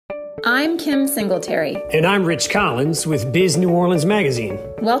I'm Kim Singletary. And I'm Rich Collins with Biz New Orleans Magazine.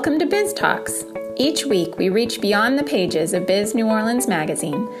 Welcome to Biz Talks. Each week, we reach beyond the pages of Biz New Orleans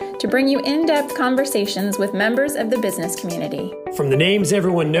Magazine to bring you in-depth conversations with members of the business community. From the names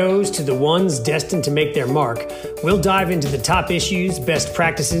everyone knows to the ones destined to make their mark, we'll dive into the top issues, best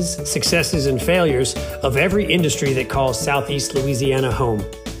practices, successes, and failures of every industry that calls Southeast Louisiana home.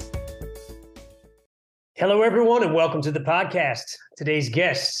 Hello, everyone, and welcome to the podcast. Today's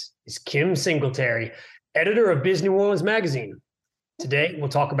guest is Kim Singletary, editor of Biz New Orleans Magazine. Today, we'll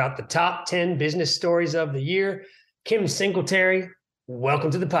talk about the top 10 business stories of the year. Kim Singletary,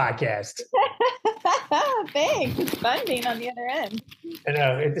 welcome to the podcast. Thanks. It's fun being on the other end. I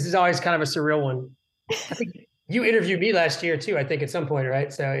know. This is always kind of a surreal one. I think you interviewed me last year, too, I think, at some point,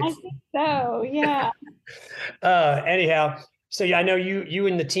 right? So I think so, yeah. Anyhow, so yeah, I know you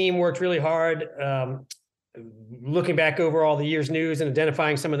and the team worked really hard looking back over all the year's news and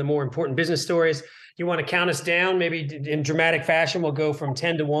identifying some of the more important business stories. You want to count us down? Maybe in dramatic fashion, we'll go from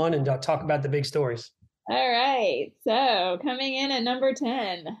 10 to 1 and talk about the big stories. All right. So coming in at number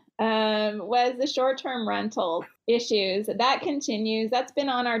 10 was the short-term rental issues. That continues. That's been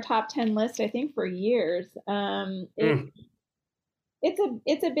on our top 10 list, I think, for years.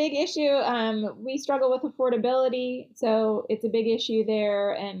 It's a big issue. We struggle with affordability, so it's a big issue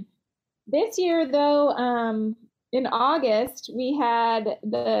there. And this year, though, in August, we had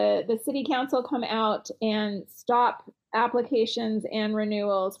the city council come out and stop applications and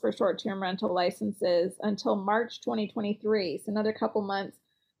renewals for short-term rental licenses until March 2023. So another couple months,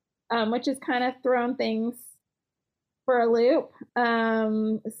 which has kind of thrown things for a loop.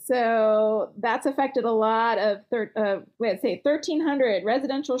 So that's affected a lot of, 1,300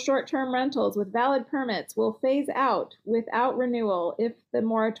 residential short-term rentals with valid permits will phase out without renewal if the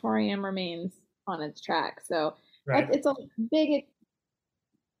moratorium remains on its track. So right. It's a big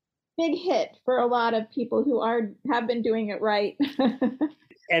hit for a lot of people who have been doing it right.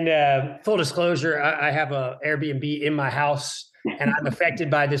 And full disclosure, I have a Airbnb in my house, and I'm affected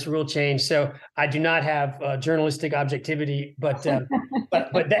by this rule change. So I do not have journalistic objectivity. But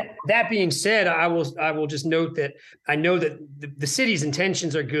that being said, I will just note that I know that the city's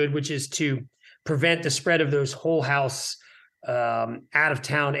intentions are good, which is to prevent the spread of those whole house out of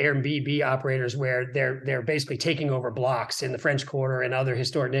town Airbnb operators where they're basically taking over blocks in the French Quarter and other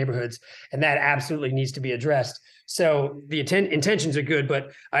historic neighborhoods, and that absolutely needs to be addressed. So the intentions are good,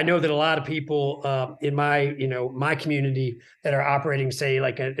 but I know that a lot of people in my community that are operating, say,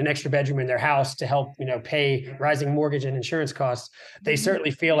 like an extra bedroom in their house to help pay rising mortgage and insurance costs, they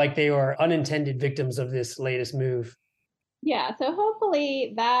certainly feel like they are unintended victims of this latest move. Yeah, so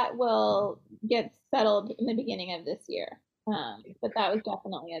hopefully that will get settled in the beginning of this year. But that was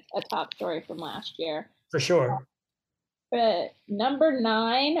definitely a top story from last year. For sure. But number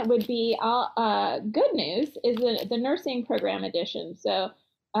 9 would be good news is the nursing program addition. So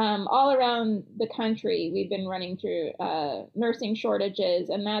all around the country, we've been running through nursing shortages,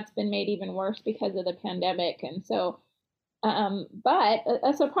 and that's been made even worse because of the pandemic. And so, but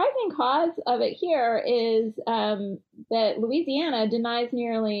a surprising cause of it here is that Louisiana denies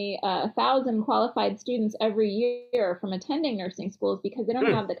nearly 1,000 qualified students every year from attending nursing schools because they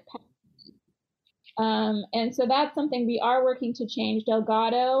don't have the capacity. And so that's something we are working to change.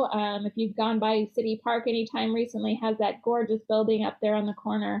 Delgado, if you've gone by City Park anytime recently, has that gorgeous building up there on the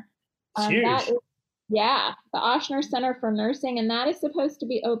corner. That is, the Ochsner Center for Nursing, and that is supposed to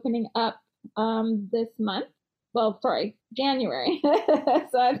be opening up this month. Well, sorry, January.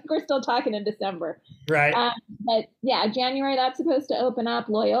 So I think we're still talking in December. Right. But yeah, January, that's supposed to open up.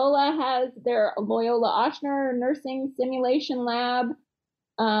 Loyola has their Loyola Ochsner Nursing Simulation Lab.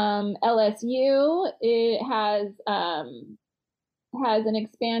 LSU, it has an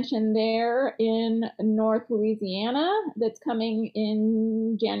expansion there in North Louisiana that's coming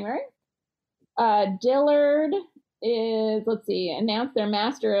in January. Dillard is, announced their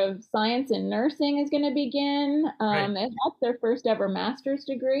Master of Science in Nursing is going to begin. And that's their first ever master's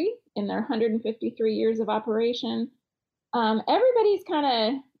degree in their 153 years of operation. Everybody's kind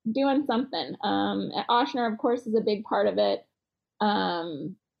of doing something. Ochsner, of course, is a big part of it.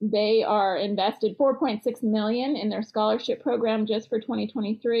 They are invested $4.6 million in their scholarship program just for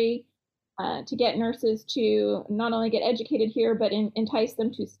 2023 to get nurses to not only get educated here, but entice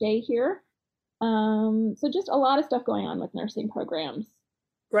them to stay here. So just a lot of stuff going on with nursing programs.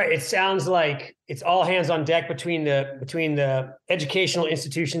 Right. It sounds like it's all hands on deck between the educational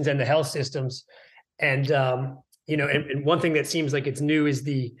institutions and the health systems. And and one thing that seems like it's new is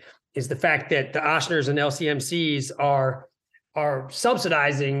the fact that the Ochners and LCMCs are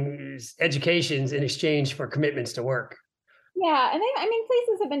subsidizing educations in exchange for commitments to work. Yeah, and I mean,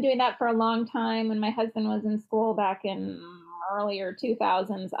 places have been doing that for a long time. When my husband was in school back in earlier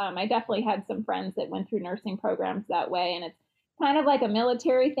 2000s, I definitely had some friends that went through nursing programs that way, and it's kind of like a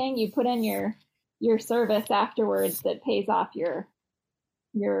military thing. You put in your service afterwards that pays off your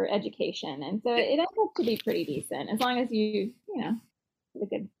education, and so it ends up to be pretty decent as long as you know have a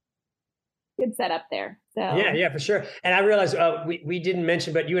good setup there. So Yeah, for sure. And I realized we didn't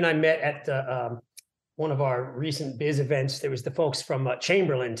mention, but you and I met at one of our recent biz events. There was the folks from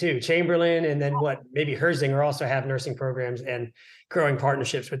Chamberlain too. Chamberlain, and then maybe Herzinger also have nursing programs and growing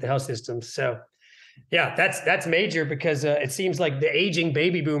partnerships with the health systems. So yeah, that's major because it seems like the aging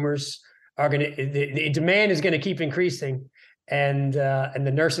baby boomers are the demand is going to keep increasing, and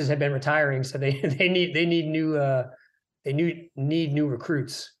the nurses have been retiring, so they need new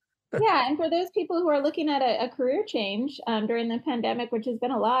recruits. yeah, and for those people who are looking at a career change during the pandemic, which has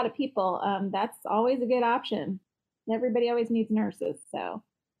been a lot of people, that's always a good option. Everybody always needs nurses, so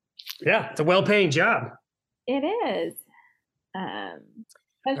yeah, it's a well-paying job. it is. And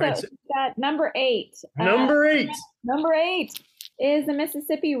so, Right, so that number 8. number 8. Number 8 is the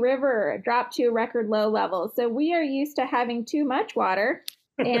Mississippi River dropped to a record low level. So we are used to having too much water,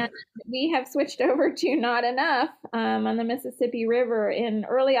 and we have switched over to not enough on the Mississippi River. In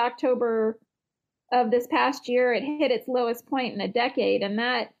early October of this past year, it hit its lowest point in a decade, and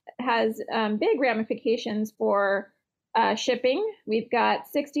that has big ramifications for shipping. We've got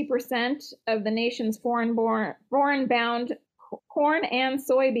 60% of the nation's foreign-bound corn and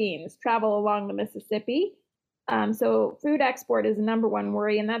soybeans travel along the Mississippi. So food export is the number one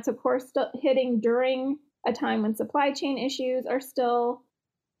worry, and that's, of course, still hitting during a time when supply chain issues are still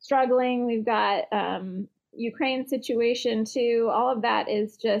struggling. We've got Ukraine situation too. All of that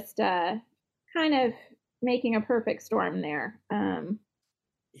is just kind of making a perfect storm there.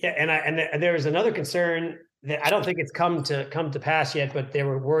 Yeah, and there was another concern that I don't think it's come to pass yet, but they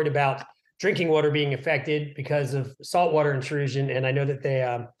were worried about drinking water being affected because of saltwater intrusion. And I know that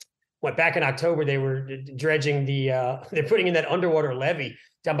they went back in October, they were dredging they're putting in that underwater levee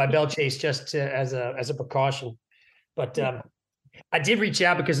down by Belle Chase just as a precaution. But I did reach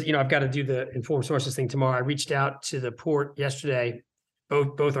out because, I've got to do the informed sources thing tomorrow. I reached out to the port yesterday,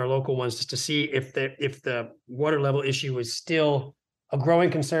 both our local ones, just to see if the water level issue was still a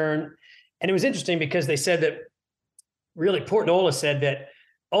growing concern. And it was interesting because they said that really Port Nola said that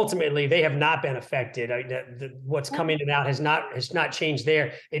ultimately they have not been affected. What's coming in and out has not changed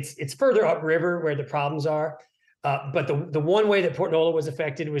there. It's further upriver where the problems are. But the one way that Port Nola was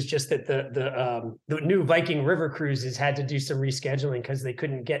affected was just that the new Viking River cruises had to do some rescheduling because they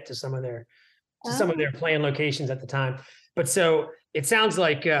couldn't get to some of their planned locations at the time. But so it sounds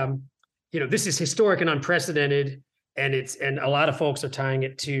like this is historic and unprecedented, and a lot of folks are tying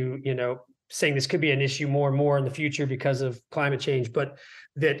it to saying this could be an issue more and more in the future because of climate change, but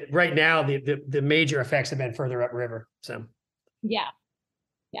that right now the major effects have been further upriver. So yeah,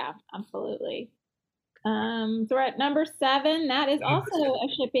 absolutely. So we're at number 7. That is also a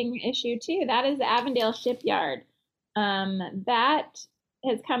shipping issue too. That is the Avondale Shipyard. That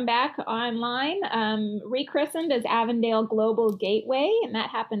has come back online, rechristened as Avondale Global Gateway, and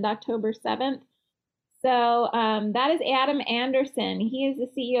that happened October 7th. So that is Adam Anderson. He is the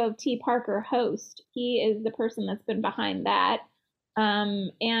CEO of T. Parker Host. He is the person that's been behind that.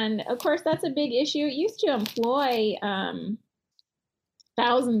 And of course, that's a big issue. It used to employ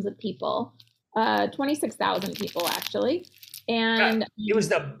thousands of people, 26,000 people actually. And it was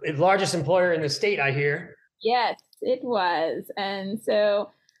the largest employer in the state, I hear. Yes, it was. And so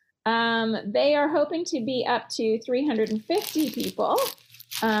they are hoping to be up to 350 people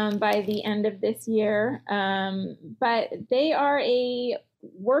by the end of this year. But they are a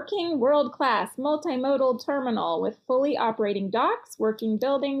working world-class multimodal terminal with fully operating docks, working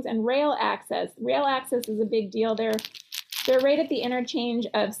buildings, and rail access. Rail access is a big deal. They're right at the interchange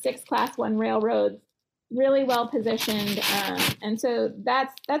of 6 Class 1 railroads, really well positioned. And so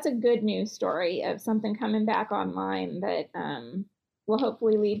that's a good news story of something coming back online that will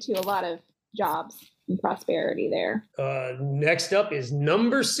hopefully lead to a lot of jobs and prosperity there. Next up is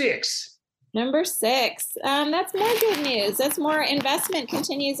number 6. Number 6, that's more good news. That's more investment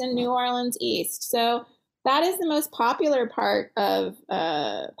continues in New Orleans East. So that is the most populated part of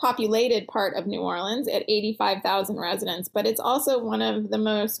New Orleans at 85,000 residents, but it's also one of the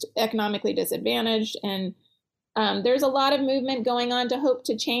most economically disadvantaged. And there's a lot of movement going on to hope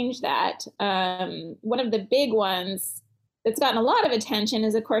to change that. One of the big ones that's gotten a lot of attention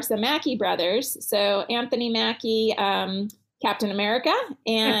is, of course, the Mackey brothers. So Anthony Mackie, Captain America,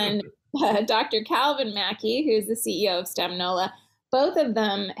 and Dr. Calvin Mackey, who's the CEO of STEM NOLA. Both of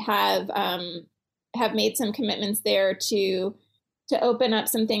them have have made some commitments there to open up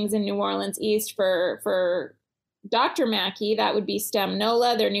some things in New Orleans East for Dr. Mackey. That would be STEM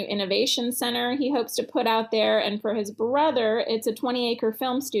NOLA, their new innovation center he hopes to put out there. And for his brother, it's a 20-acre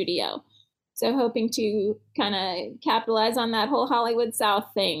film studio. So hoping to kind of capitalize on that whole Hollywood South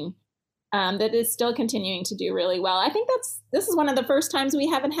thing that is still continuing to do really well. I think this is one of the first times we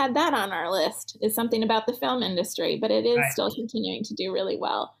haven't had that on our list, is something about the film industry, but it is still continuing to do really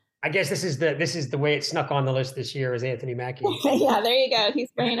well. I guess this is the way it snuck on the list this year, is Anthony Mackie. Yeah, there you go. He's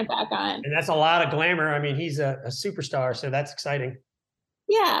bringing it back on. And that's a lot of glamour. I mean, he's a superstar, so that's exciting.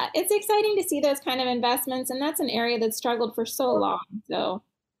 Yeah, it's exciting to see those kind of investments, and that's an area that's struggled for so long. So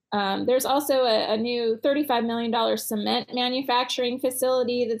there's also a new $35 million cement manufacturing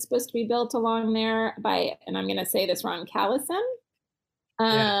facility that's supposed to be built along there by, and I'm going to say this wrong, Callison.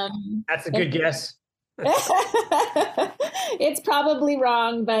 That's a good guess. It's probably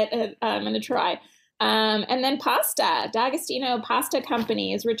wrong, but I'm going to try. And then D'Agostino Pasta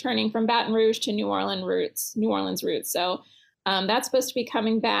Company is returning from Baton Rouge to New Orleans roots. So that's supposed to be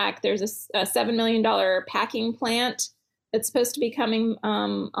coming back. There's a $7 million packing plant that's supposed to be coming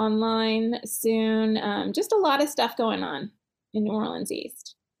online soon. Just a lot of stuff going on in New Orleans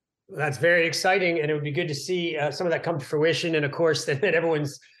East. That's very exciting, and it would be good to see some of that come to fruition. And of course, that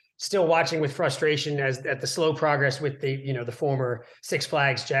everyone's still watching with frustration at the slow progress with the former Six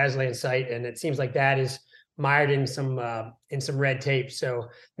Flags Jazzland site, and it seems like that is mired in some red tape. So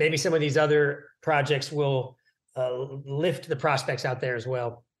maybe some of these other projects will lift the prospects out there as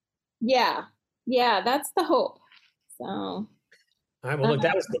well. Yeah, that's the hope. So. All right. Well, look,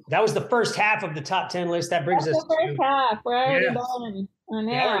 that was the first half of the top 10 list. That brings us the first half. We're already done. I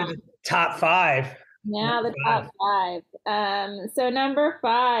know. Yeah, the top 5. Now the top 5. So number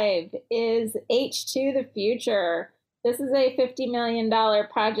 5 is H2 the Future. This is a $50 million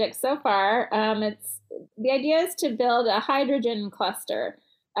project so far. The idea is to build a hydrogen cluster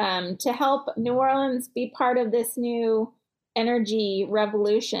to help New Orleans be part of this new energy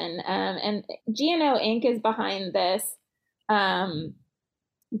revolution. And GNO Inc. is behind this.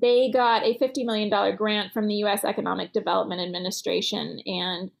 They got a $50 million grant from the U.S. Economic Development Administration,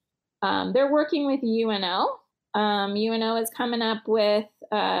 and they're working with UNO. UNO is coming up with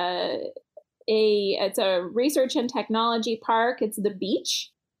it's a research and technology park. It's the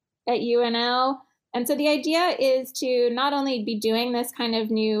beach at UNO. And so the idea is to not only be doing this kind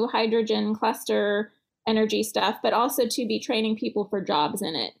of new hydrogen cluster energy stuff, but also to be training people for jobs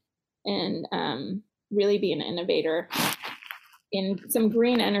in it and really be an innovator in some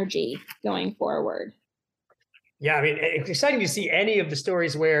green energy going forward. Yeah, I mean, it's exciting to see any of the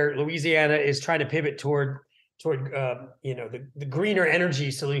stories where Louisiana is trying to pivot toward the greener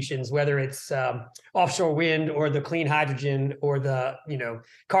energy solutions, whether it's offshore wind or the clean hydrogen or the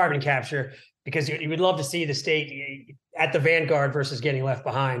carbon capture, because you would love to see the state at the vanguard versus getting left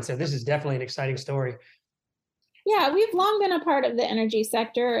behind. So this is definitely an exciting story. Yeah, we've long been a part of the energy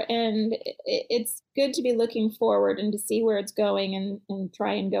sector, and it's good to be looking forward and to see where it's going and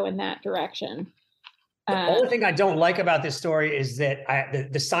try and go in that direction. The only thing I don't like about this story is that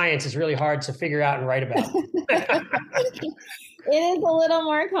the science is really hard to figure out and write about. It is a little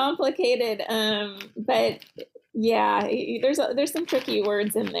more complicated, but yeah, there's some tricky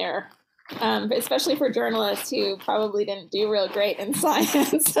words in there, especially for journalists who probably didn't do real great in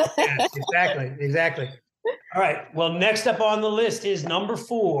science. Yes, exactly. All right. Well, next up on the list is number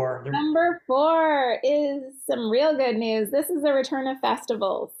 4. Number 4 is some real good news. This is the return of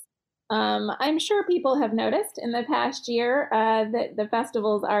festivals. I'm sure people have noticed in the past year that the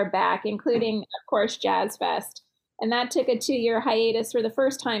festivals are back, including, of course, Jazz Fest. And that took a 2-year hiatus for the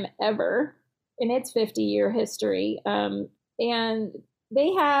first time ever in its 50-year history. And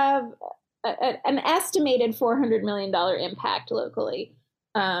they have an estimated $400 million impact locally.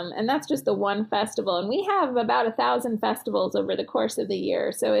 And that's just the one festival. And we have about 1,000 festivals over the course of the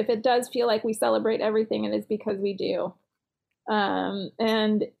year. So if it does feel like we celebrate everything, it is because we do.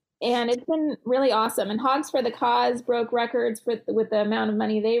 And it's been really awesome. And Hogs for the Cause broke records with the amount of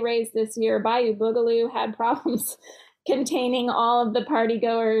money they raised this year. Bayou Boogaloo had problems containing all of the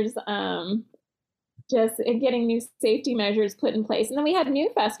partygoers, just getting new safety measures put in place. And then we had new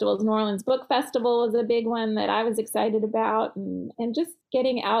festivals. New Orleans Book Festival was a big one that I was excited about, and just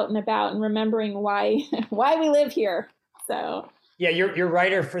getting out and about and remembering why we live here. So. Yeah, your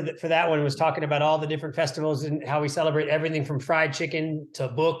writer for that one was talking about all the different festivals and how we celebrate everything from fried chicken to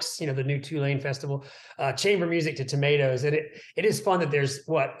books, the new Tulane Festival, chamber music to tomatoes. And it is fun that there's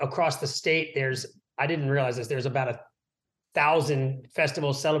across the state, I didn't realize this, there's about 1,000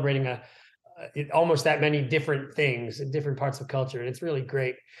 festivals celebrating almost that many different things in different parts of culture. And it's really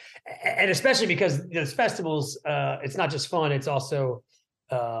great. And especially because those festivals, it's not just fun, it's also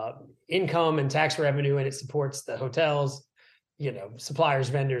income and tax revenue, and it supports the hotels, suppliers,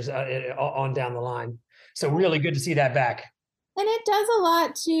 vendors, on down the line. So really good to see that back. And it does a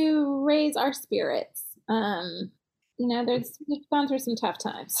lot to raise our spirits. We've gone through some tough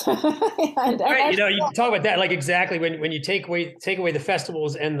times. Right. You talk about that, like exactly when you take away the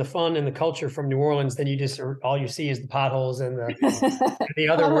festivals and the fun and the culture from New Orleans, then all you see is the potholes and the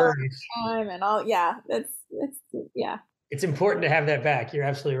other worries. And all, yeah, yeah. It's important to have that back. You're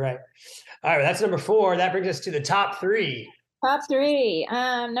absolutely right. All right, that's number 4. That brings us to the top 3. Top 3.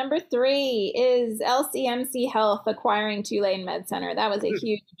 Number 3 is LCMC Health acquiring Tulane Med Center. That was a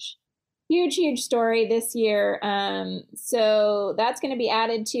huge story this year. So that's going to be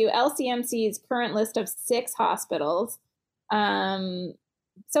added to LCMC's current list of 6 hospitals. So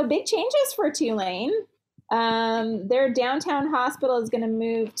big changes for Tulane. Their downtown hospital is going to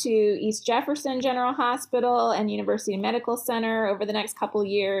move to East Jefferson General Hospital and University Medical Center over the next couple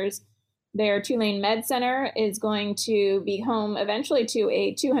years. Their Tulane Med Center is going to be home eventually to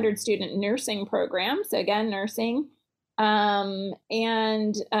a 200-student nursing program. So again, nursing. We've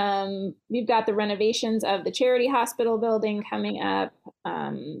got the renovations of the Charity Hospital building coming up.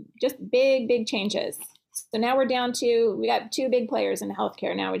 Just big changes. So now we got 2 big players in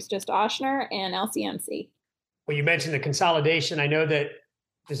healthcare. Now it's just Ochsner and LCMC. Well, you mentioned the consolidation. I know that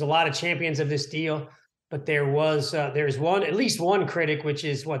there's a lot of champions of this deal, but there's at least one critic, which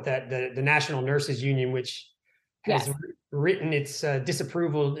is the National Nurses Union, which has written its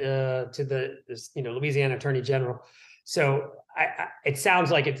disapproval to the Louisiana Attorney General. So it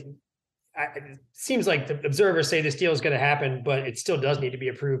sounds like it seems like the observers say this deal is going to happen, but it still does need to be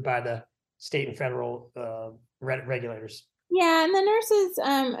approved by the state and federal regulators. Yeah, and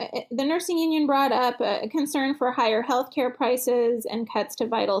the nursing union brought up a concern for higher healthcare prices and cuts to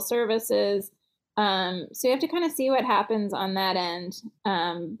vital services. So you have to kind of see what happens on that end.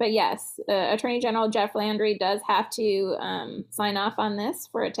 But yes, Attorney General Jeff Landry does have to sign off on this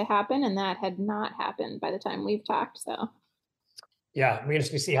for it to happen, and that had not happened by the time we've talked. So, yeah, we're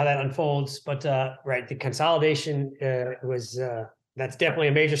interested to see how that unfolds. But right, the consolidation that's definitely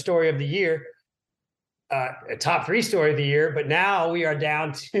a major story of the year, a top 3 story of the year. But now we are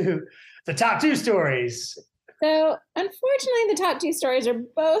down to the top 2 stories. So unfortunately, the top 2 stories are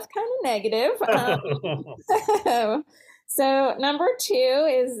both kind of negative. So number 2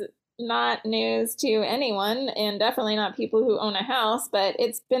 is not news to anyone, and definitely not people who own a house, but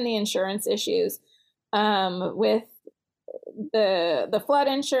it's been the insurance issues with the flood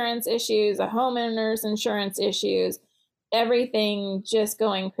insurance issues, the homeowners insurance issues, everything just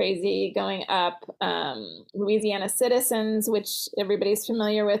going crazy, going up. Louisiana Citizens, which everybody's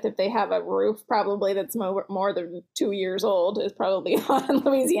familiar with, if they have a roof probably that's more than 2 years old, is probably on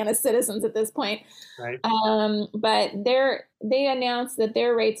Louisiana Citizens at this point. Right. But they announced that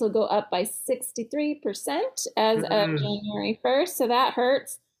their rates will go up by 63% as of January 1st. So that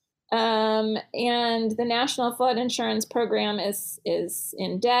hurts. And the National Flood Insurance Program is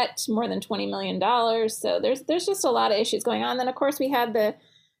in debt, more than $20 million. So there's just a lot of issues going on. Then of course we had the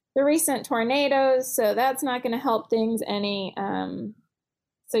recent tornadoes, so that's not going to help things any.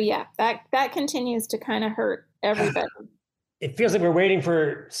 So yeah, that continues to kind of hurt everybody. It feels like we're waiting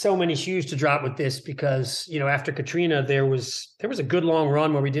for so many shoes to drop with this because, after Katrina, there was a good long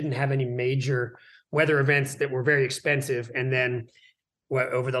run where we didn't have any major weather events that were very expensive. And then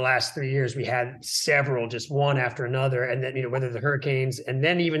over the last 3 years, we had several, just one after another. And then, whether the hurricanes and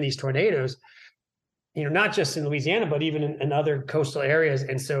then even these tornadoes, not just in Louisiana, but even in other coastal areas.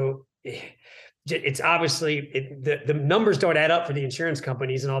 And so it's obviously the numbers don't add up for the insurance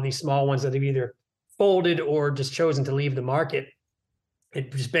companies and all these small ones that have either folded or just chosen to leave the market.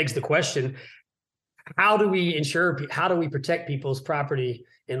 It just begs the question, how do we protect people's property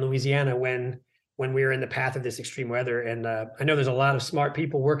in Louisiana when we're in the path of this extreme weather? And I know there's a lot of smart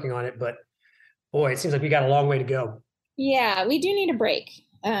people working on it, but boy, it seems like we got a long way to go. Yeah, we do need a break.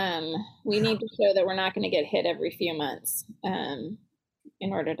 We need to show that we're not going to get hit every few months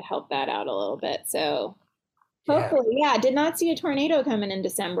in order to help that out a little bit. So hopefully, did not see a tornado coming in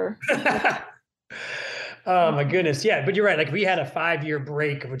December. Oh my goodness. Yeah. But you're right. Like we had a 5-year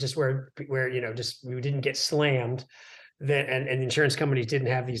break of just where, just we didn't get slammed. Then and insurance companies didn't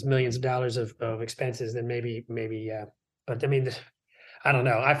have these millions of dollars of expenses, then maybe but I mean, I don't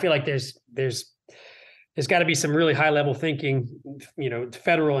know. I feel like there's got to be some really high level thinking,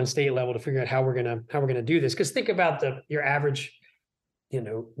 federal and state level, to figure out how we're gonna do this. Because think about your average,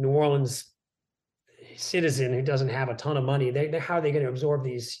 New Orleans, citizen who doesn't have a ton of money, how are they going to absorb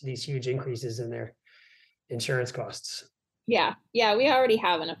these huge increases in their insurance costs? Yeah, we already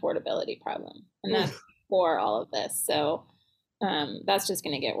have an affordability problem, and that's for all of this. So that's just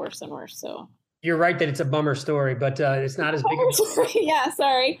going to get worse and worse. So you're right that it's a bummer story, but it's not as big. Yeah,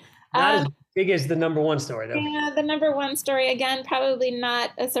 sorry. Not as big as the number one story, though. Yeah, the number one story, again, probably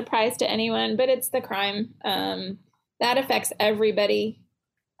not a surprise to anyone, but it's the crime. That affects everybody.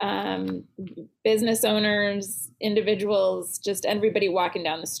 Business owners, individuals, just everybody walking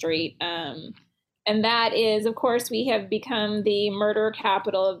down the street. And that is, of course, we have become the murder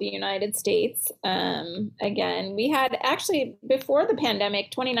capital of the United States. Again, we had actually, before the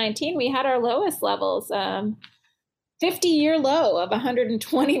pandemic, 2019, we had our lowest levels, 50-year low of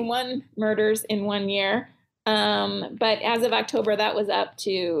 121 murders in 1 year. But as of October, that was up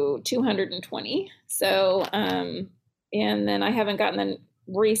to 220. So, and then I haven't gotten the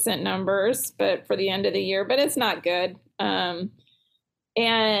recent numbers, but for the end of the year, but it's not good. And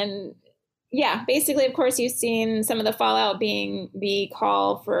yeah, basically, of course, you've seen some of the fallout being the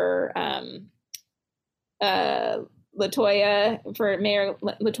call for Mayor LaToya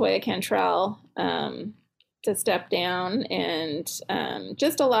Cantrell to step down, and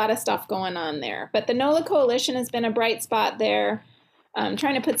just a lot of stuff going on there. But the NOLA Coalition has been a bright spot there,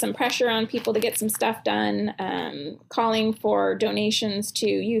 trying to put some pressure on people to get some stuff done, calling for donations to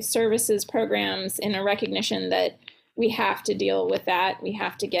youth services programs in a recognition that we have to deal with that. We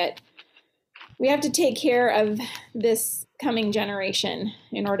have to take care of this coming generation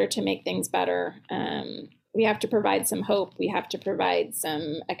in order to make things better. We have to provide some hope. We have to provide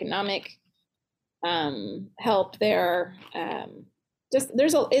some economic help there.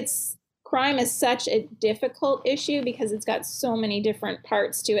 Crime is such a difficult issue because it's got so many different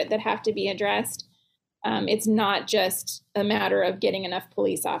parts to it that have to be addressed. It's not just a matter of getting enough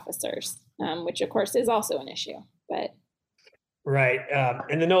police officers, which of course is also an issue, but. Right.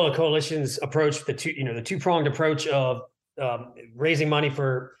 And the NOLA Coalition's approach, the two-pronged approach of raising money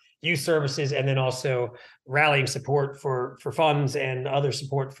for youth services and then also rallying support for funds and other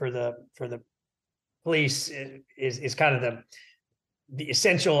support for the police is kind of the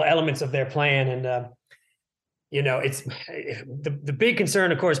essential elements of their plan. And it's the big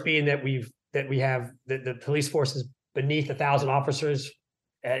concern, of course, being that we have the police force is beneath 1,000 officers,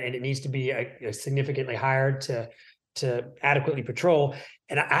 and it needs to be significantly hired to adequately patrol.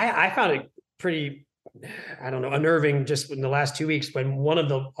 And I found it pretty, unnerving just in the last 2 weeks when one of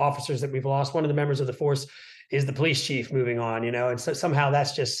the officers that we've lost, one of the members of the force, is the police chief moving on, and so somehow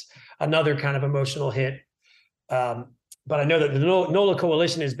that's just another kind of emotional hit. But I know that the NOLA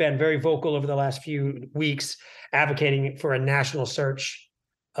Coalition has been very vocal over the last few weeks, advocating for a national search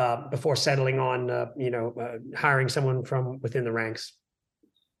before settling on, hiring someone from within the ranks.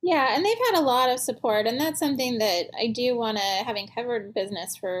 Yeah, and they've had a lot of support, and that's something that I do want to, having covered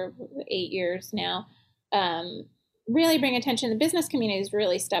business for 8 years now, really bring attention. The business community has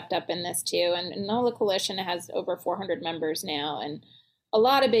really stepped up in this too, and NOLA Coalition has over 400 members now, and a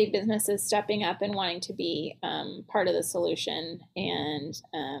lot of big businesses stepping up and wanting to be part of the solution, and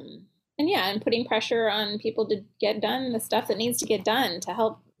putting pressure on people to get done the stuff that needs to get done to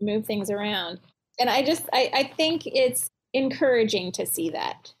help move things around. And I think it's encouraging to see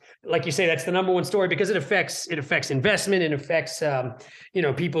that. Like you say, that's the number one story because it affects investment, it affects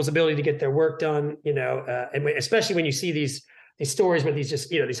people's ability to get their work done, and especially when you see these stories where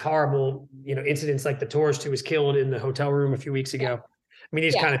these horrible incidents like the tourist who was killed in the hotel room a few weeks ago. I mean,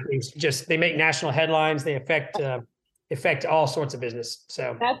 these kind of things they make national headlines. They affect all sorts of business.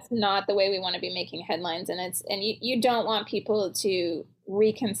 So that's not the way we want to be making headlines, and you don't want people to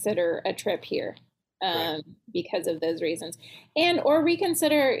reconsider a trip here. Because of those reasons, or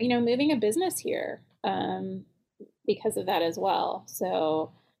reconsider, moving a business here because of that as well.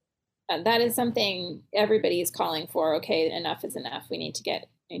 So that is something everybody is calling for. Okay, enough is enough. We need to get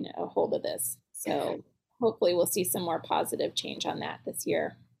a hold of this. So hopefully we'll see some more positive change on that this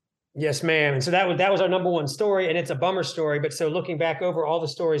year. Yes, ma'am. And so that was our number one story, and it's a bummer story. But so looking back over all the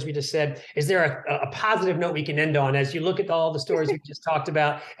stories we just said, is there a positive note we can end on as you look at all the stories we just talked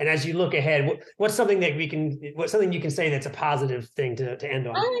about, and as you look ahead, what's something you can say that's a positive thing to end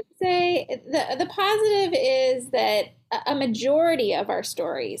on? I would say the positive is that a majority of our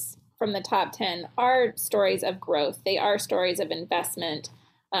stories from the top 10 are stories of growth. They are stories of investment.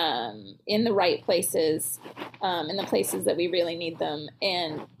 In the right places, in the places that we really need them.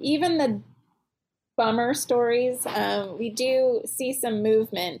 And even the bummer stories, we do see some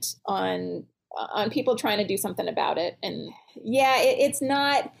movement on people trying to do something about it. And it's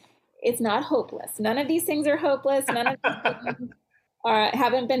not hopeless. None of these things are hopeless. None of these things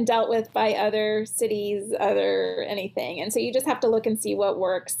haven't been dealt with by other cities, other anything. And so you just have to look and see what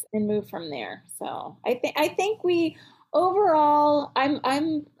works and move from there. So I think we overall,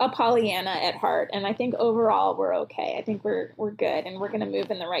 I'm a Pollyanna at heart, and I think overall we're okay. I think we're good, and we're going to move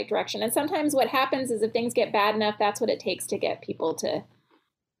in the right direction. And sometimes what happens is if things get bad enough, that's what it takes to get people to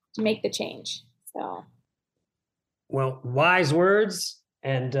make the change. So, well, wise words,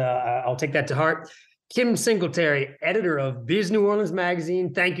 and I'll take that to heart. Kim Singletary, editor of Biz New Orleans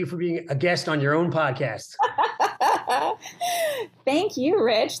Magazine, thank you for being a guest on your own podcast. Thank you,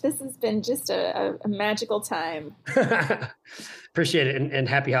 Rich. This has been just a magical time. Appreciate it, and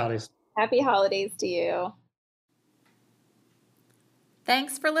happy holidays. Happy holidays to you.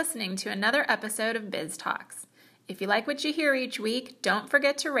 Thanks for listening to another episode of Biz Talks. If you like what you hear each week, don't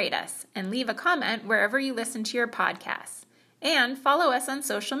forget to rate us and leave a comment wherever you listen to your podcasts. And follow us on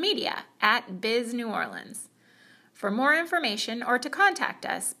social media at Biz New Orleans. For more information or to contact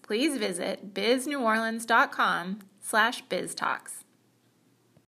us, please visit bizneworleans.com/biztalks.